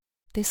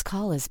This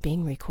call is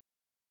being recorded.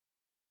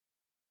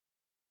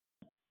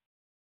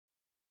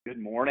 Good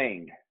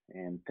morning,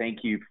 and thank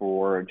you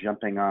for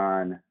jumping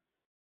on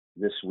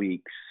this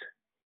week's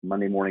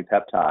Monday Morning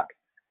Pep Talk.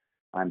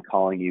 I'm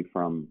calling you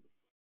from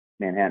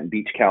Manhattan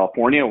Beach,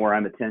 California, where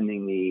I'm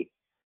attending the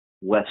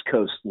West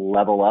Coast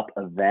Level Up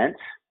event.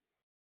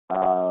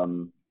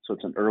 So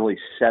it's an early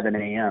 7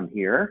 a.m.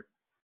 here,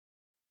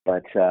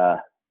 but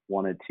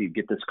wanted to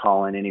get this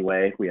call in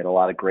anyway. We had a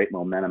lot of great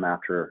momentum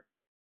after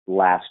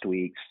last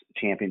week's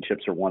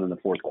championships are won in the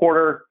fourth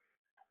quarter.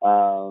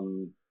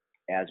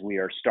 As we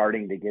are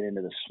starting to get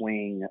into the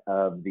swing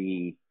of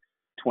the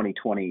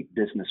 2020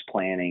 business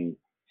planning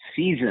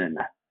season.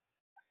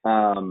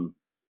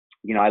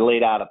 I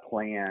laid out a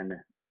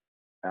plan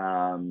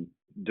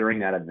during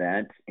that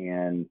event,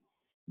 and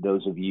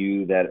those of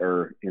you that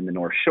are in the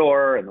North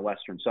Shore and the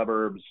western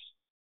suburbs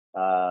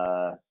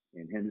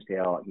in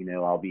Hinsdale,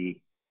 I'll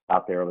be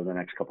out there over the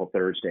next couple of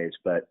Thursdays.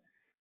 But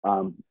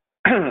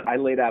I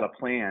laid out a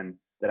plan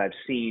that I've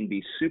seen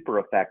be super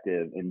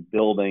effective in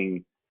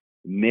building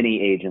mini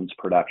agents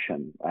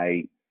production.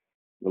 I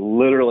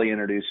literally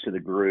introduced to the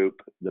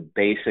group the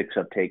basics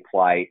of Take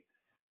Flight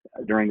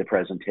during the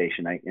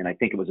presentation. And I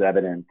think it was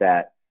evident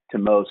that to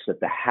most that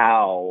the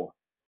how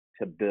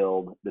to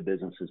build the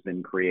business has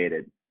been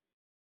created.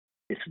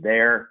 It's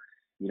there.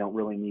 You don't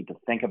really need to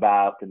think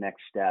about the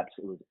next steps.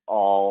 It was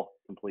all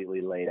completely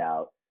laid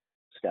out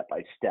step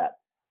by step.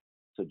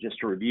 So just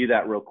to review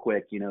that real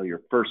quick,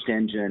 your first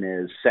engine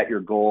is set your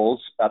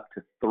goals up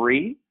to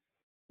 3.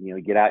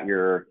 Get out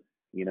your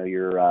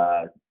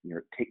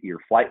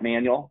flight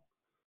manual.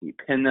 You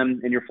pin them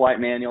in your flight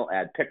manual,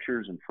 add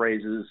pictures and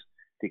phrases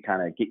to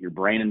kind of get your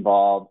brain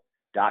involved,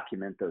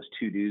 document those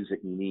to-dos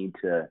that you need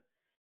to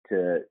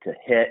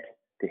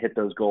hit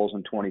those goals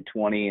in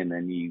 2020, and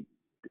then you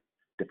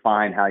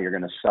define how you're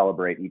going to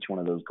celebrate each one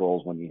of those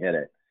goals when you hit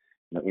it.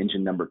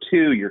 Engine number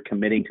 2, you're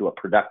committing to a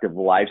productive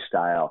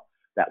lifestyle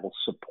that will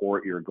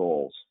support your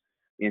goals.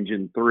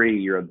 Engine 3,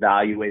 you're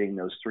evaluating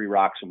those 3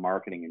 rocks of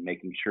marketing and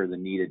making sure the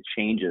needed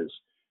changes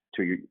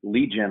to your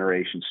lead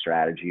generation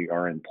strategy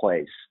are in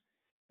place.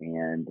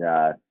 And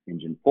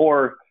engine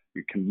 4,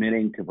 you're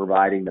committing to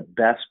providing the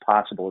best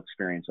possible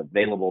experience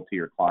available to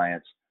your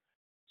clients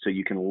so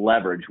you can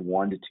leverage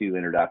 1 to 2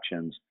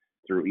 introductions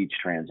through each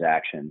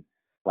transaction.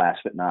 Last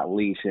but not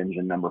least,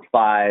 engine number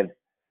 5,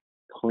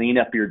 clean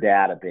up your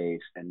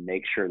database and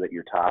make sure that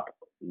your top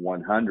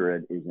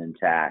 100 is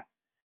intact.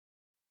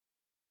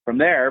 From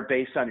there,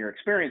 based on your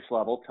experience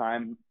level,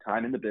 time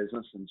in the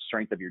business, and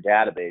strength of your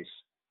database,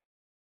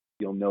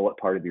 you'll know what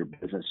part of your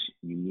business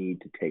you need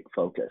to take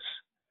focus,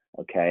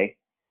 okay?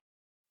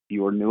 If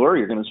you're newer,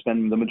 you're going to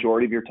spend the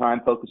majority of your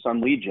time focused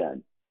on lead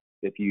gen.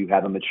 If you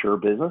have a mature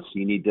business,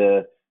 you need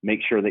to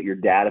make sure that your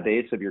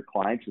database of your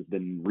clients has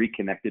been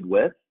reconnected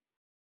with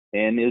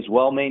and is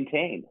well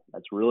maintained.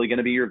 That's really going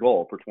to be your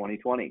goal for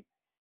 2020.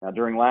 Now,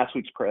 during last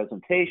week's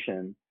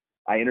presentation,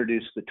 I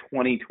introduced the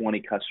 2020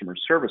 customer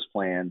service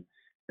plan.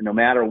 And no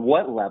matter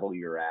what level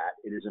you're at,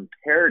 it is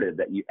imperative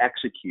that you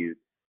execute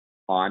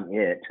on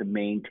it to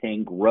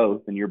maintain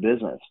growth in your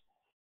business.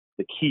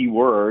 The key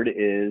word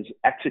is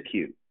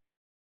execute.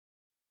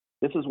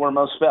 This is where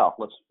most fail.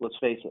 Let's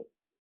face it.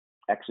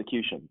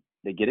 Execution.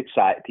 They get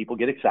excited. People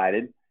get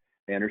excited.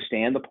 They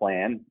understand the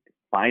plan,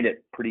 find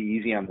it pretty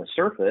easy on the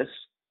surface,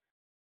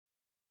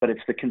 but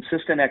it's the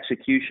consistent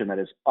execution that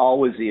is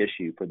always the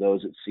issue for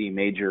those that see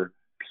major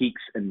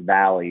peaks and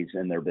valleys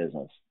in their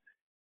business.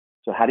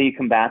 So how do you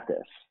combat this?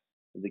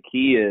 The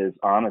key is,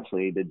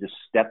 honestly, to just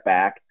step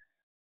back,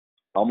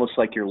 almost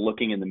like you're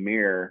looking in the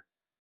mirror,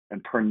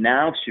 and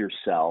pronounce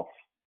yourself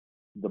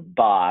the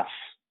boss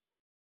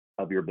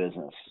of your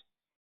business,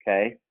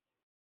 okay?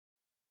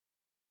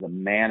 The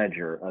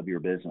manager of your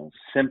business.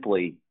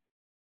 Simply,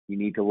 you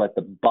need to let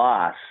the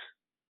boss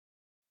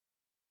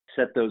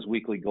set those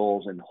weekly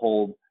goals and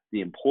hold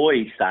the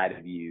employee side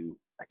of you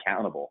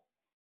accountable,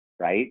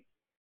 right?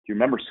 Do you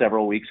remember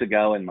several weeks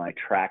ago in my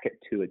Track It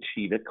to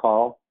Achieve It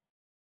call,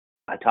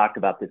 I talked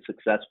about the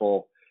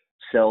successful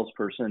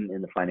salesperson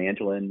in the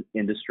financial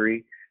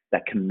industry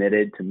that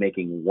committed to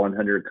making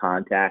 100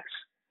 contacts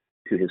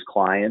to his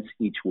clients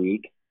each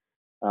week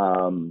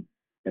and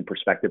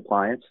prospective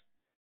clients.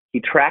 He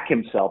tracked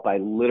himself by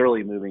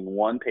literally moving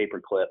one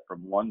paperclip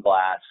from one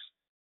glass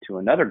to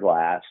another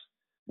glass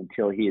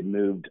until he had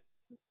moved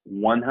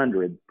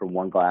 100 from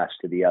one glass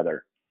to the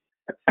other.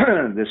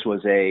 This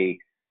was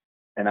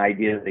an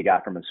idea that he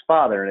got from his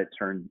father, and it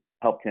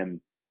helped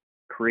him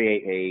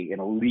create an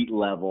elite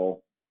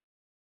level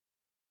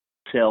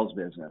sales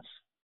business.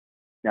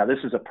 Now, this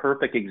is a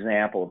perfect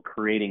example of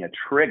creating a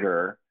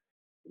trigger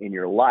in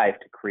your life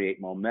to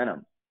create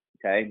momentum.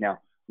 Okay. Now,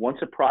 once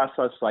a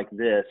process like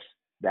this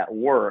that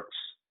works,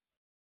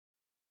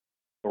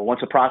 or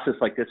once a process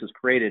like this is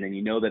created and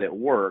you know that it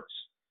works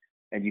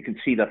and you can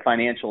see the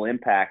financial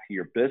impact to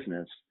your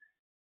business,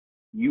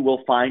 you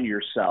will find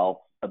yourself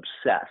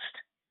obsessed.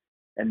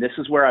 And this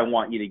is where I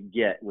want you to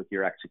get with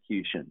your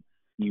execution.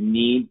 You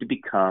need to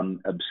become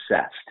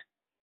obsessed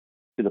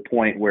to the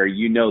point where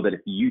you know that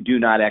if you do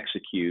not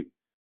execute,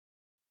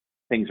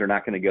 things are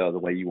not going to go the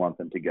way you want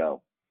them to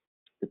go.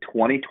 The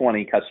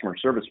 2020 customer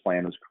service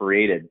plan was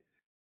created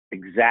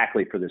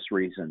exactly for this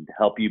reason, to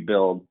help you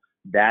build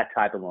that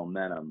type of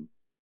momentum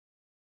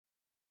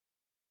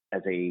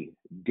as a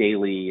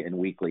daily and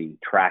weekly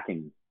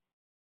tracking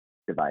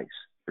device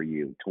for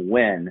you. To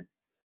win,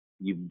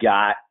 you've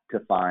got to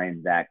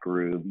find that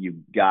groove.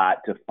 You've got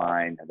to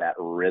find that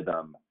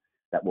rhythm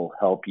that will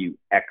help you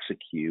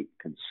execute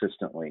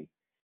consistently.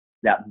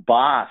 That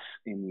boss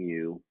in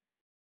you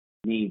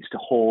needs to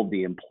hold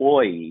the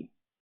employee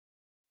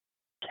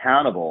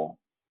accountable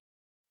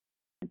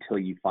until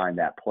you find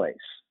that place.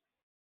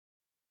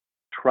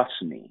 Trust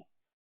me,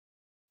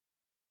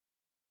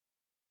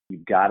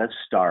 you've got to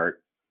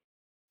start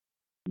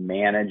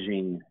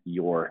managing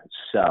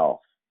yourself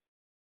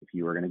if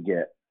you are going to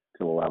get to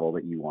the level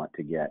that you want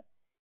to get.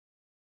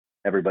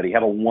 Everybody,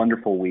 have a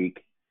wonderful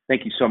week.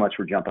 Thank you so much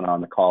for jumping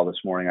on the call this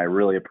morning. I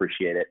really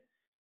appreciate it.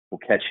 We'll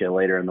catch you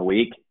later in the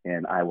week,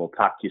 and I will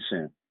talk to you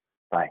soon.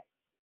 Bye.